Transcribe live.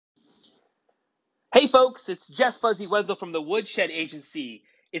Hey folks, it's Jeff Fuzzy Wenzel from the Woodshed Agency.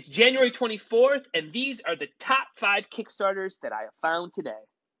 It's January 24th, and these are the top 5 Kickstarters that I have found today.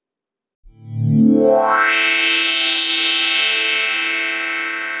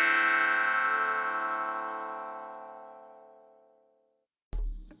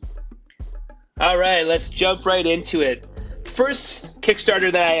 All right, let's jump right into it. First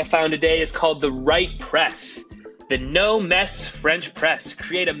Kickstarter that I have found today is called The Right Press. The No Mess French Press.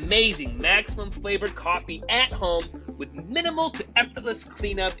 Create amazing, maximum flavored coffee at home with minimal to effortless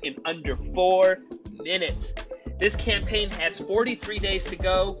cleanup in under 4 minutes. This campaign has 43 days to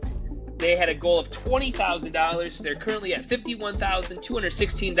go. They had a goal of $20,000. They're currently at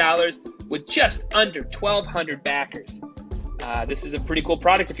 $51,216 with just under 1,200 backers. This is a pretty cool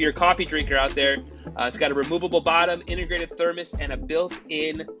product if you're a coffee drinker out there. It's got a removable bottom, integrated thermos, and a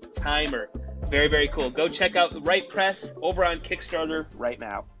built-in timer. Very, very cool. Go check out The Right Press over on Kickstarter right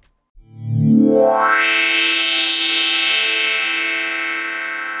now.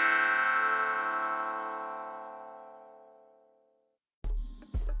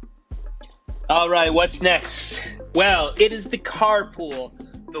 All right, what's next? Well, it is the Carpool,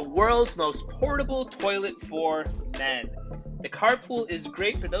 the world's most portable toilet for men. The Carpool is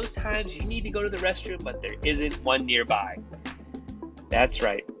great for those times you need to go to the restroom, but there isn't one nearby. That's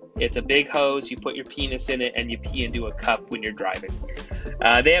right. It's a big hose, you put your penis in it, and you pee into a cup when you're driving.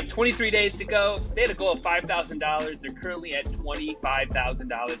 They have 23 days to go. They had a goal of $5,000. They're currently at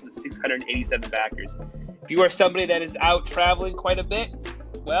 $25,000 with 687 backers. If you are somebody that is out traveling quite a bit,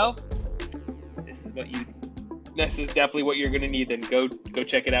 well, this is definitely what you're going to need. Then go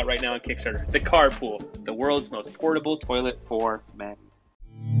check it out right now on Kickstarter. The Carpool, the world's most portable toilet for men.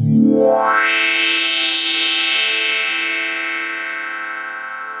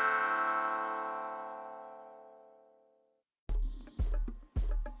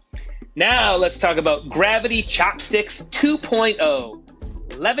 Now let's talk about Gravity Chopsticks 2.0.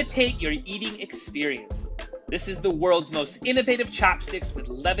 Levitate your eating experience. This is the world's most innovative chopsticks with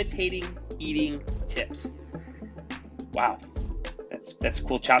levitating eating tips. Wow, that's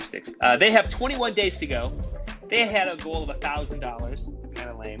cool chopsticks. They have 21 days to go. They had a goal of $1,000, kind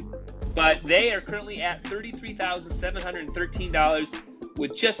of lame, but they are currently at $33,713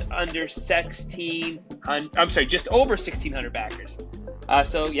 with just over 1,600 backers.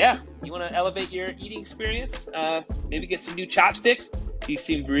 So yeah, you want to elevate your eating experience, maybe get some new chopsticks. These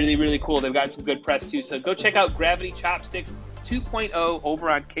seem really, really cool. They've got some good press too. So go check out Gravity Chopsticks 2.0 over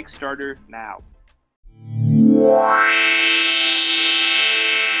on Kickstarter now.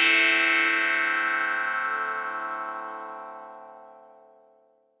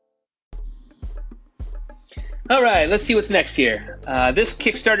 All right, let's see what's next here. This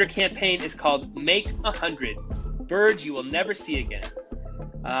Kickstarter campaign is called Make 100, Birds You Will Never See Again.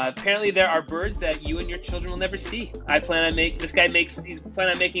 Apparently there are birds that you and your children will never see. He's planning on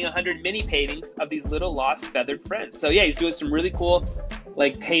making 100 mini paintings of these little lost feathered friends. So yeah, he's doing some really cool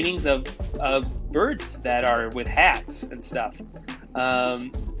paintings of birds that are with hats and stuff.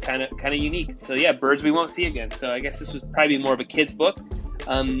 Kind of unique. So yeah, birds we won't see again. So I guess this would probably be more of a kid's book.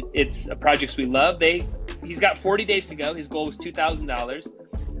 It's a projects we love. He's got 40 days to go. His goal was $2,000.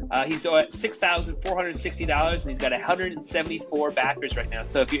 He's at $6,460, and he's got 174 backers right now.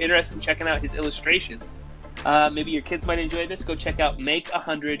 So if you're interested in checking out his illustrations, maybe your kids might enjoy this. Go check out Make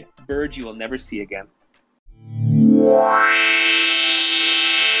 100, Birds You Will Never See Again.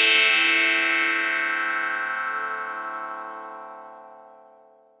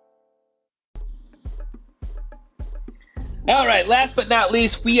 All right, last but not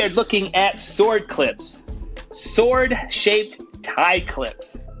least, we are looking at sword clips. Sword-shaped tie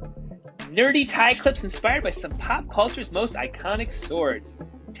clips. Nerdy tie clips inspired by some pop culture's most iconic swords.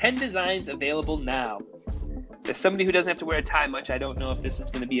 10 designs available now. As somebody who doesn't have to wear a tie much, I don't know if this is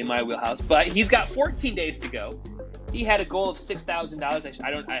going to be in my wheelhouse, but he's got 14 days to go. He had a goal of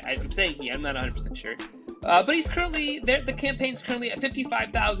 $6,000. I'm saying I'm not 100% sure. But he's currently, the campaign's currently at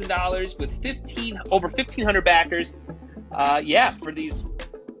 $55,000 with over 1,500 backers. For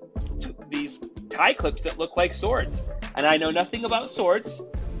these tie clips that look like swords. And I know nothing about swords,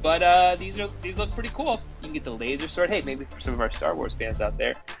 but these look pretty cool. You can get the laser sword. Hey, maybe for some of our Star Wars fans out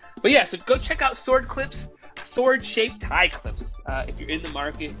there. But yeah, so go check out sword-shaped tie clips. If you're in the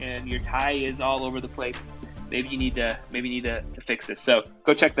market and your tie is all over the place, maybe you need to fix this. So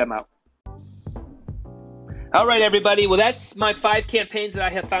go check them out. All right, everybody. Well, that's my 5 campaigns that I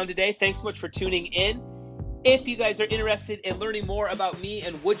have found today. Thanks so much for tuning in. If you guys are interested in learning more about me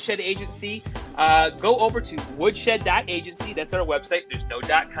and Woodshed Agency, go over to woodshed.agency. That's our website. There's no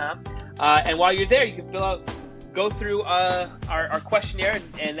 .com. And while you're there, you can fill out go through our questionnaire,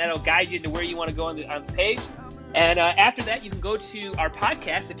 and that'll guide you to where you want to go on the page. And after that, you can go to our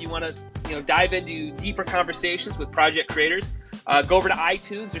podcast if you want to dive into deeper conversations with project creators. Go over to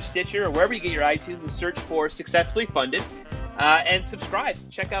iTunes or Stitcher or wherever you get your iTunes and search for Successfully Funded, and subscribe.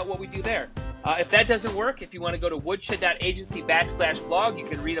 Check out what we do there. If that doesn't work, if you want to go to woodshed.agency/blog, you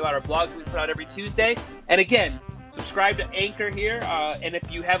can read about our blogs that we put out every Tuesday. And again, subscribe to Anchor here. And if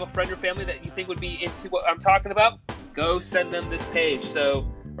you have a friend or family that you think would be into what I'm talking about, go send them this page.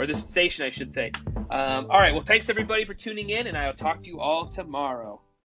 Or this station, I should say. All right. Well, thanks everybody for tuning in, and I'll talk to you all tomorrow.